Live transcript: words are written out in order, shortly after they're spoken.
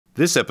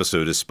This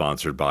episode is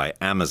sponsored by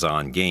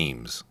Amazon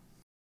Games.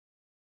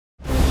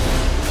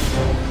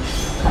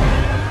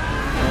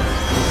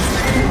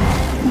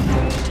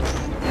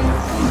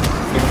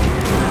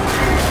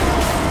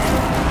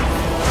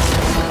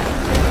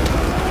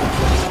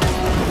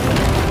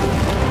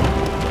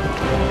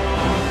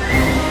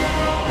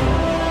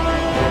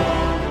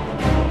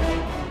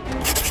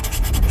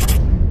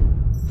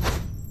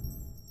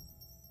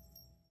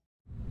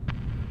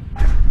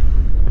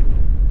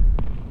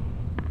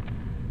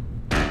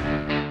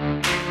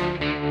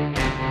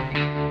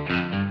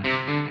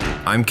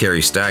 I'm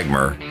Kerry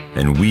Stagmer,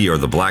 and we are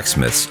the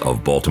blacksmiths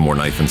of Baltimore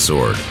Knife and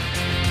Sword.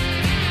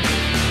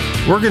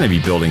 We're going to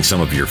be building some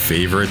of your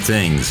favorite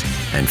things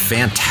and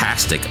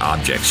fantastic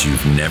objects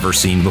you've never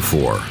seen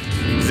before.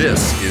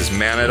 This is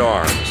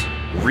Man-at-Arms,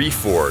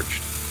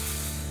 REFORGED.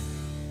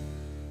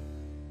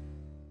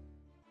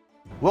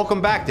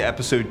 Welcome back to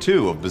episode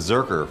 2 of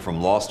Berserker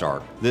from Lost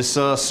Ark. This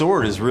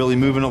sword is really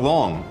moving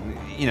along.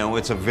 You know,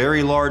 it's a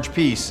very large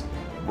piece.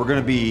 We're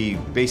going to be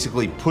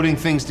basically putting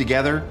things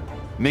together,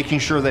 making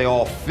sure they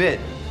all fit,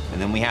 and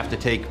then we have to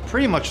take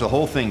pretty much the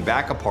whole thing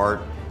back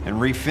apart and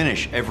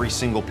refinish every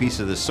single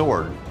piece of the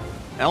sword.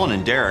 Ellen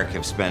and Derek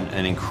have spent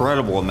an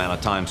incredible amount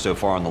of time so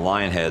far on the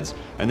lion heads,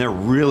 and they're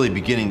really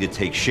beginning to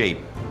take shape.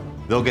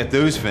 They'll get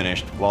those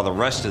finished while the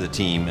rest of the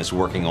team is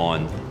working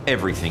on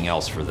everything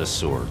else for this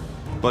sword.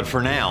 But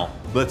for now,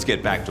 let's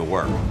get back to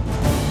work.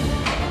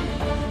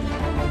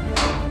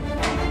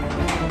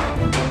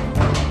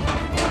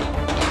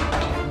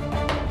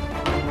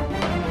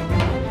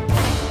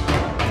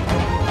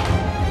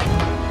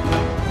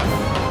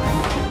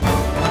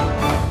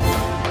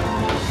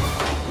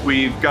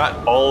 We've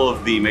got all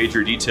of the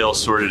major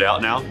details sorted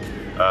out now.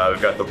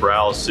 We've got the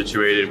brows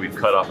situated. We've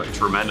cut off a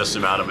tremendous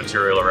amount of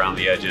material around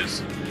the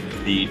edges.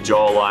 The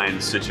jaw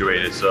lines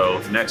situated.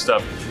 So next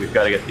up, we've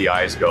got to get the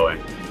eyes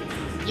going.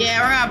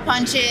 Yeah, we're gonna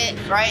punch it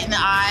right in the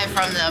eye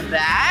from the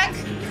back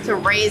to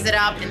raise it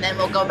up, and then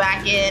we'll go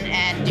back in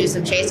and do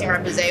some chasing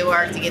repoussé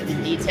work to get the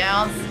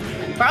details.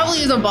 Probably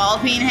use a ball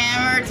peen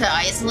hammer to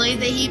isolate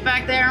the heat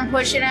back there and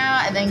push it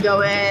out, and then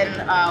go in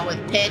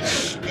with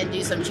pitch and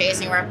do some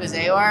chasing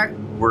repoussé work.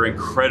 We're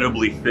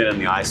incredibly thin in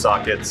the eye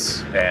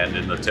sockets and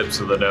in the tips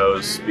of the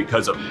nose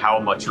because of how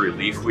much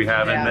relief we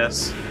have in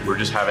this. We're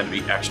just having to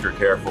be extra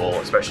careful,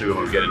 especially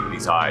when we get into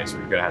these eyes.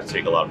 We're gonna have to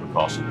take a lot of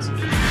precautions.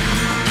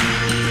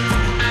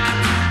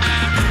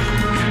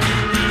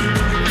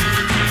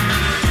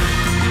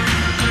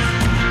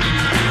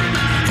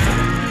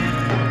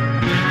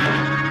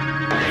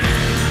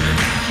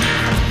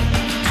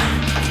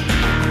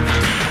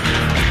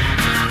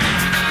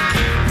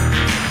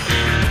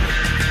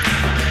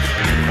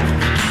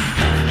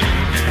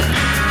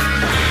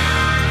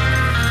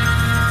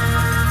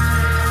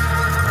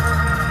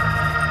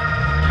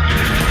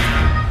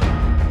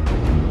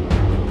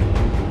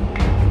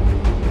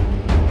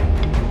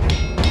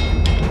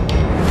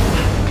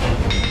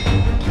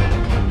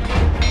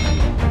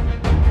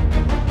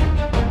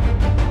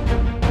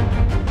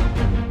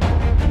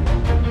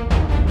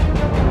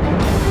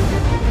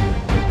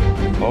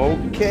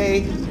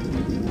 Okay,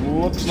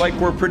 looks like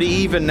we're pretty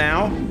even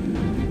now.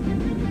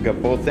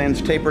 Got both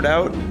ends tapered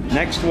out.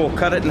 Next we'll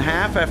cut it in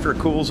half after it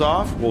cools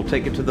off. We'll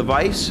take it to the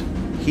vise,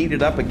 heat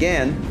it up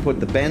again, put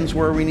the bends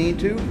where we need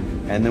to,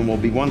 and then we'll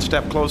be one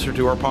step closer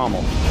to our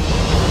pommel.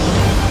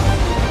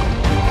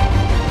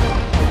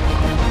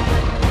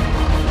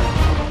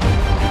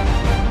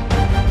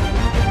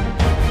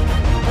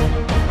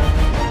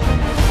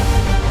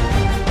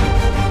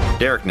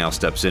 Derek now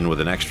steps in with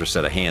an extra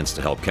set of hands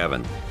to help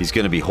Kevin. He's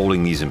going to be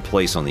holding these in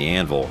place on the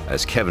anvil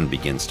as Kevin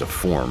begins to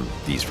form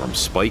these from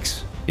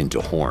spikes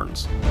into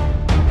horns.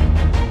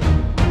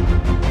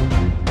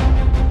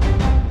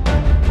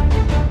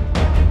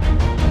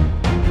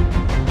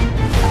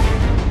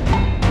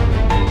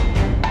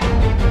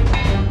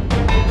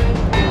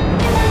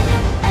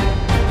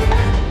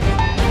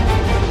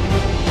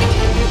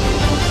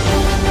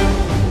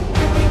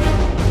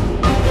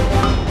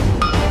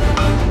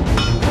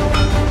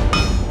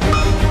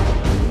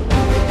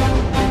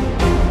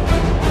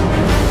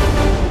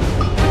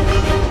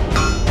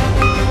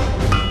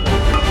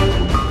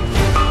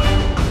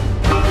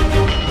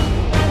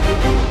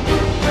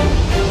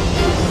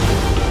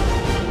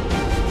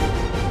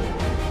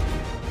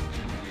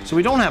 So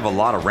we don't have a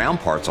lot of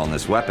round parts on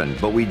this weapon,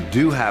 but we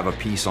do have a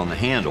piece on the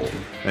handle.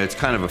 And it's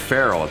kind of a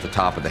ferrule at the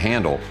top of the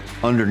handle,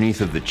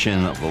 underneath of the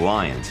chin of the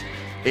lions.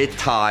 It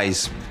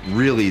ties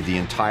really the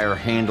entire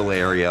handle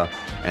area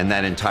and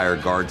that entire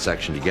guard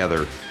section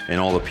together, and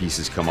all the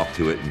pieces come up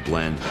to it and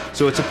blend.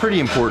 So it's a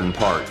pretty important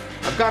part.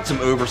 I've got some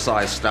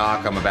oversized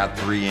stock. I'm about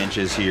 3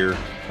 inches here.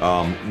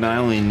 And I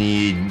only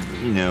need,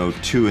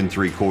 2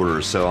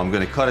 3/4. So I'm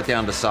gonna cut it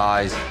down to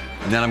size,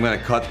 and then I'm gonna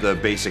cut the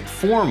basic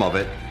form of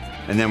it,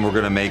 and then we're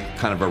gonna make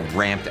kind of a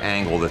ramped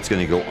angle that's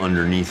gonna go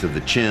underneath of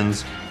the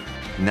chins,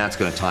 and that's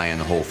gonna tie in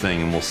the whole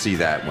thing, and we'll see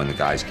that when the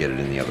guys get it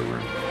in the other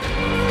room.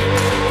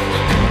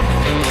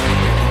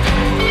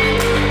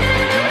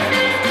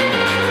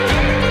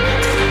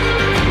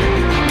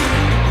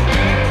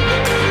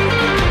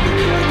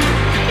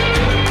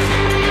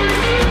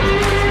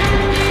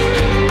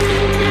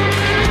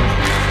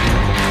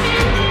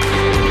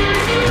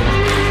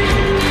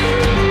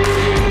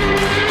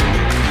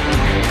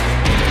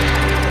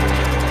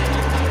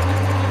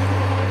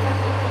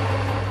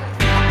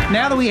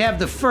 Now that we have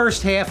the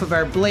first half of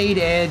our blade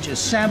edge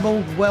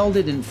assembled,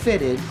 welded, and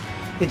fitted,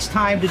 it's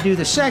time to do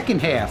the second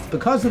half.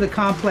 Because of the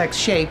complex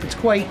shape, it's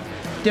quite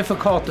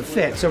difficult to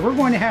fit. So we're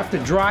going to have to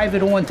drive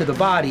it onto the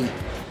body,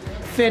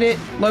 fit it,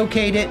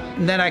 locate it,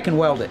 and then I can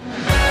weld it.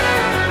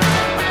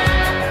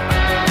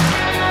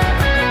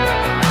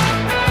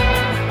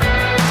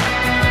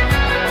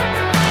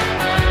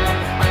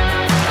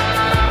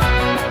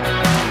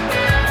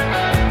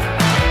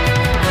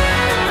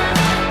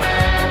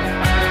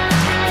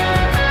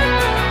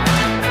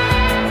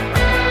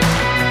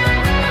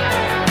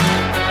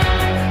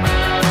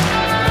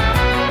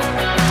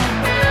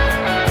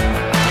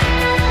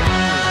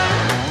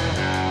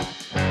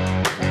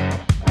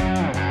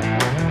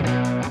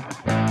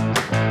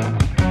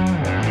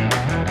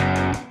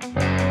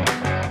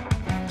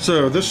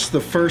 So this is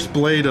the first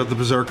blade of the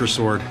Berserker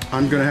Sword.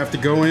 I'm gonna have to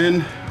go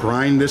in,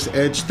 grind this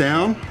edge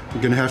down.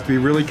 I'm gonna have to be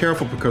really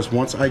careful because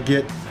once I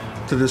get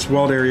to this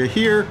weld area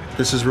here,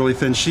 this is really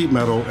thin sheet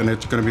metal and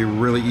it's gonna be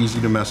really easy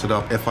to mess it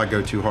up if I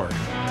go too hard.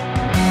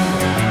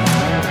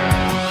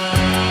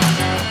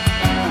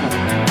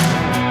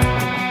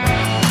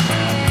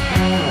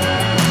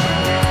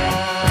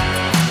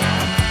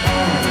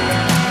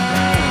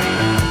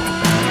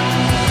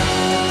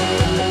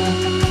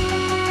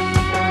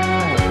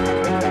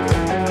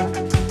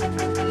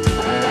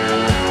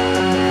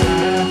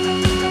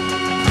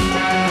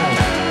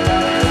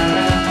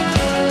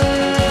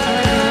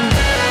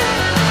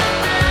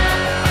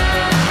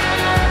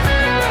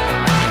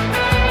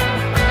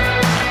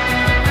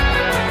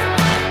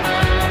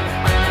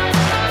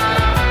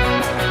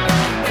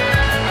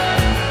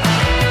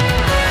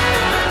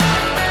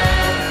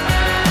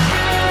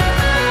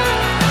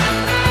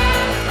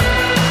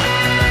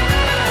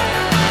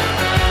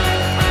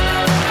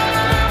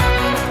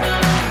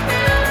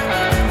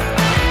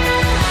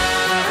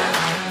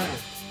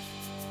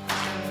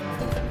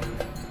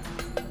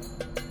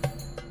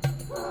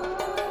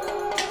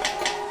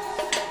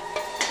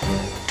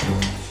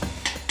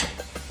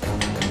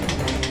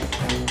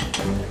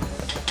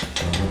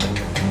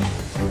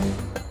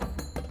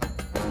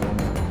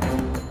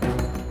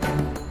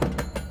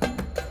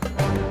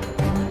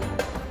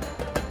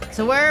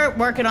 So we're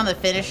working on the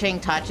finishing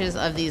touches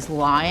of these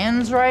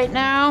lions right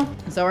now.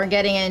 So we're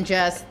getting in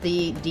just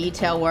the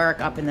detail work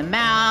up in the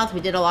mouth.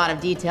 We did a lot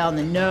of detail in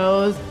the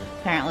nose.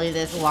 Apparently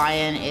this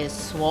lion is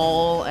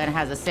swole and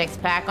has a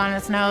six-pack on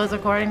its nose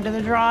according to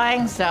the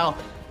drawing. So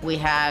we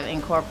have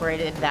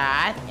incorporated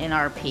that in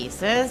our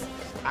pieces.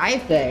 I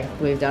think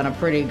we've done a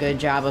pretty good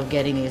job of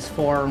getting these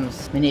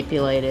forms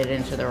manipulated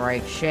into the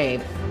right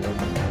shape.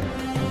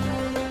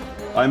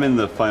 I'm in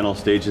the final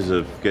stages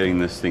of getting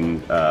this thing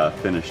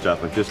finished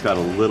up. I've just got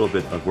a little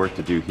bit of work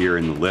to do here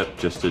in the lip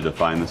just to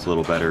define this a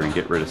little better and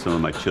get rid of some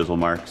of my chisel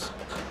marks.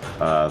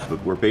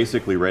 But we're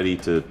basically ready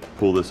to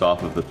pull this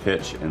off of the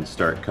pitch and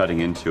start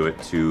cutting into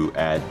it to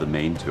add the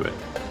mane to it.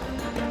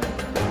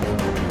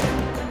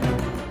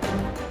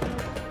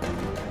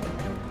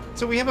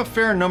 So we have a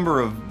fair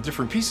number of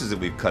different pieces that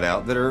we've cut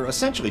out that are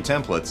essentially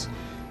templates.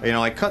 You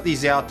know, I cut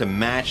these out to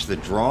match the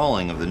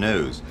drawing of the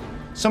nose.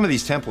 Some of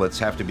these templates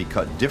have to be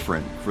cut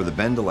different for the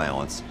bend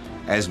allowance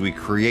as we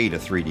create a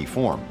 3D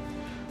form.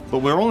 But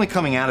we're only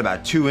coming out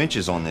about 2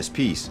 inches on this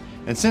piece,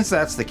 and since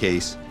that's the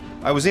case,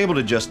 I was able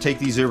to just take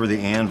these over the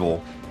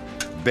anvil,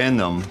 bend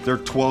them. They're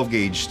 12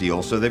 gauge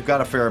steel, so they've got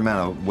a fair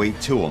amount of weight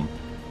to them.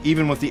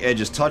 Even with the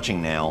edges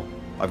touching now,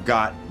 I've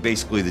got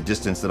basically the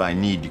distance that I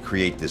need to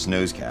create this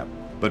nose cap.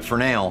 But for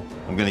now,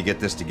 I'm going to get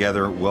this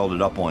together, weld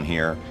it up on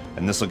here,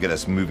 and this will get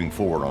us moving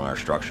forward on our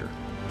structure.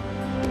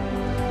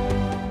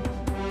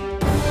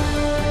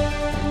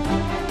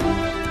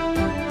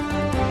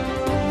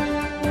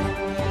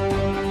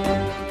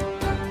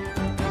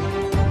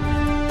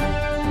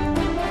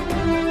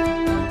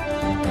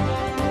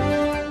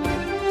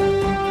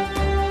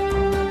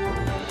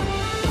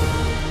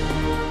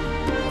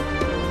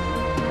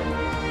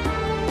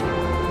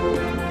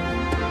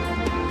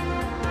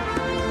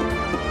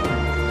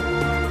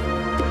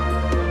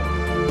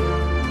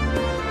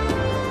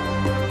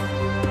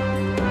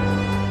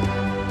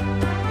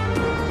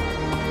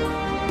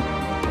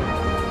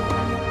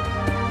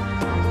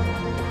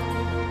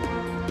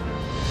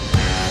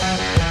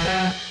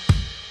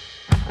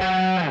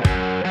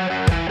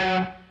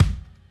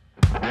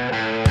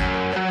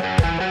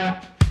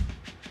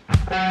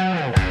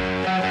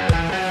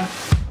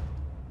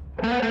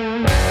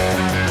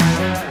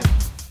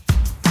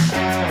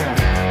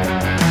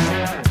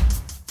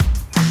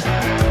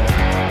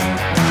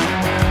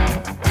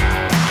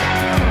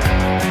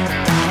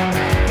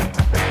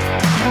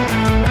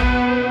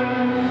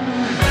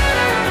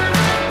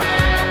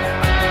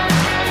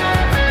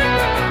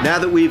 Now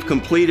that we've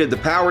completed the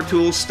power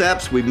tool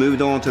steps, we've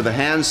moved on to the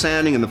hand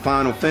sanding and the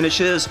final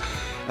finishes.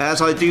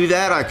 As I do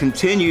that, I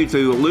continue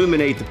to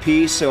illuminate the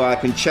piece so I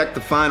can check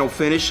the final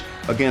finish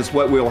against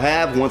what we'll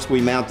have once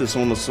we mount this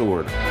on the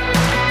sword.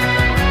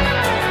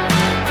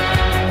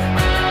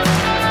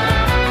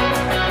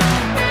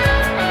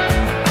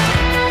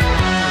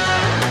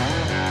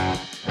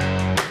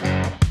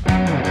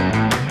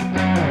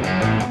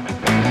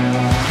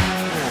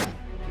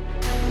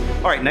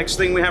 All right, next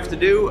thing we have to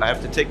do, I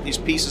have to take these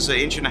pieces of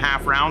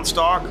 1.5" round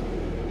stock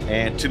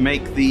and to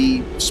make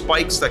the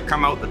spikes that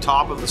come out the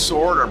top of the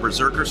sword, our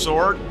Berserker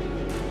Sword.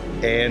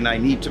 And I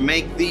need to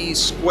make these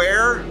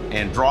square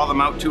and draw them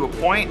out to a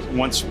point.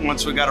 Once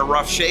we got a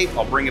rough shape,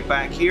 I'll bring it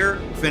back here,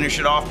 finish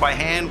it off by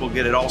hand, we'll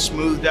get it all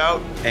smoothed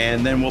out,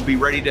 and then we'll be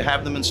ready to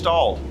have them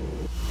installed.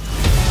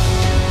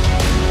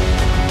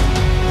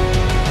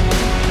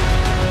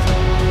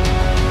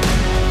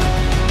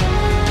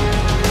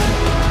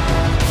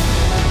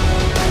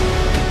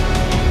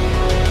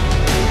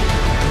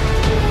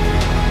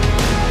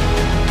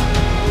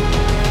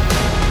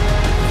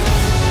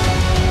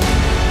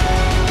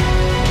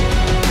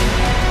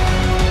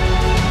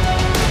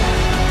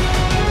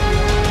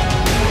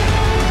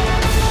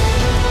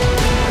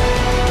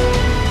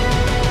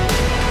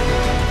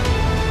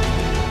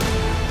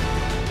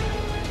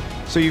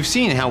 So you've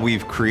seen how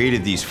we've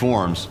created these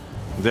forms.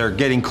 They're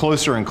getting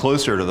closer and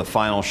closer to the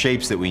final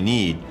shapes that we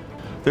need.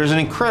 There's an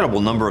incredible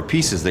number of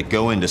pieces that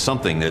go into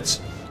something that's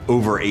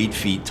over 8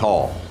 feet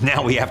tall.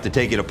 Now we have to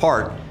take it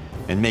apart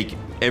and make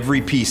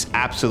every piece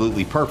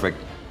absolutely perfect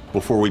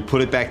before we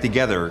put it back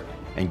together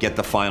and get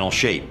the final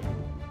shape.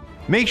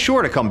 Make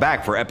sure to come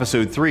back for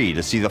episode 3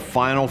 to see the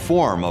final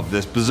form of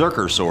this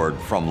Berserker Sword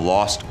from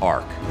Lost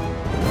Ark.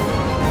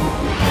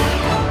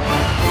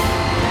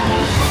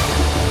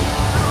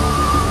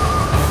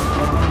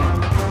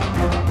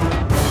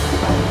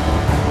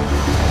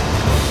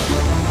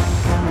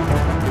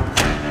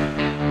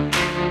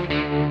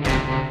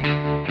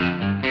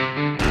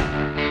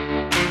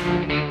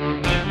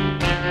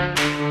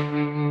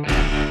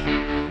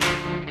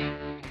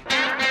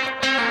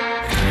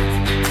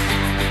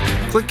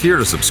 Click here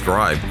to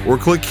subscribe, or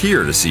click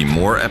here to see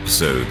more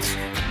episodes.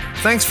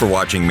 Thanks for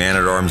watching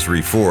Man-at-Arms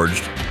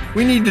Reforged.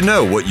 We need to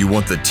know what you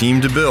want the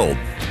team to build.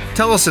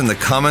 Tell us in the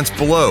comments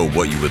below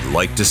what you would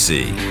like to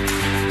see.